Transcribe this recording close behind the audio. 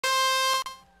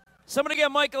Somebody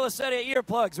get Michael a set of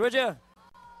earplugs, would you?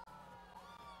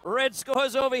 Red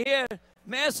scores over here.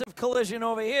 Massive collision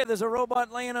over here. There's a robot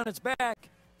laying on its back.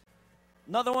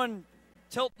 Another one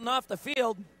tilting off the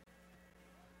field.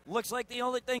 Looks like the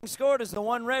only thing scored is the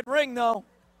one red ring, though.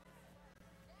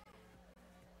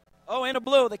 Oh, and a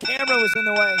blue. The camera was in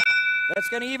the way. That's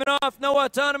going to even off. No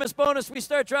autonomous bonus. We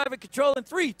start driving control in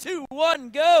 3, 2, 1,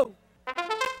 go.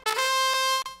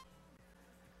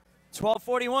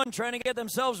 12:41 trying to get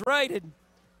themselves righted.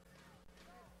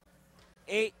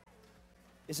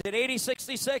 Is it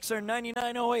 80-66 or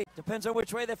 99-08? Depends on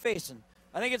which way they're facing.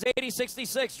 I think it's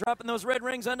 80-66, dropping those red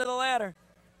rings under the ladder.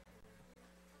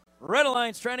 Red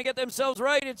Alliance trying to get themselves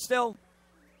righted still.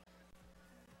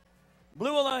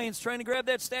 Blue Alliance trying to grab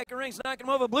that stack of rings, knocking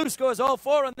them over. Blue scores all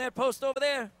 4 on that post over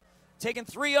there. Taking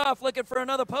 3 off, looking for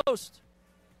another post.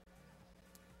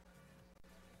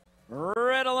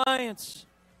 Red Alliance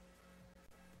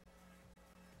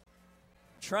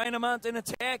trying to mount an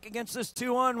attack against this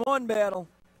 2-on-1 battle.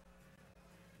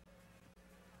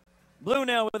 Blue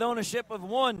now with ownership of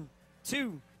 1,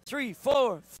 2, 3,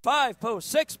 4, 5 posts,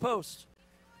 6 posts.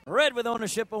 Red with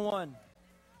ownership of 1.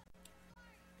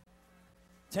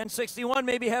 1061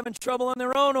 maybe having trouble on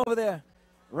their own over there.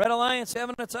 Red Alliance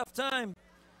having a tough time.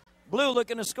 Blue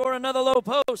looking to score another low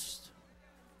post.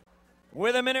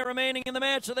 With a minute remaining in the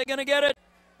match, are they going to get it?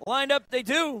 Lined up, they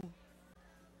do.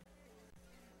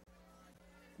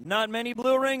 Not many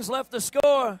blue rings left to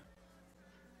score.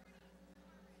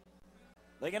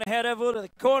 They're going to head over to the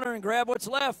corner and grab what's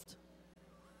left.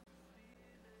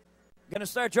 Going to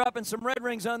start dropping some red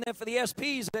rings on there for the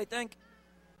SPs, I think.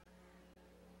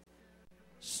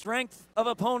 Strength of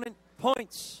opponent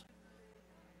points.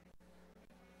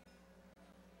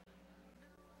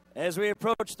 As we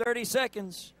approach 30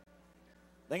 seconds,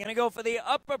 they're going to go for the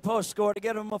upper post score to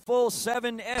get them a full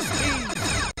 7 SPs.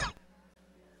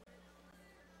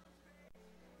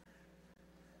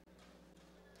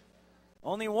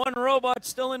 Only one robot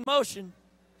still in motion.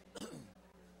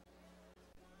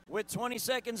 With 20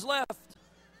 seconds left.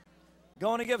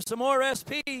 Going to give some more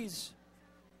SPs.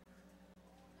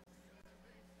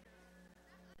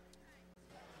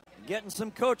 Getting some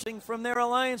coaching from their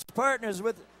alliance partners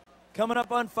with coming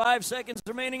up on 5 seconds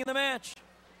remaining in the match.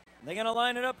 They're going to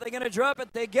line it up. They're going to drop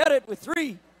it. They get it with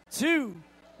 3, 2,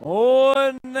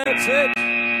 1. That's it.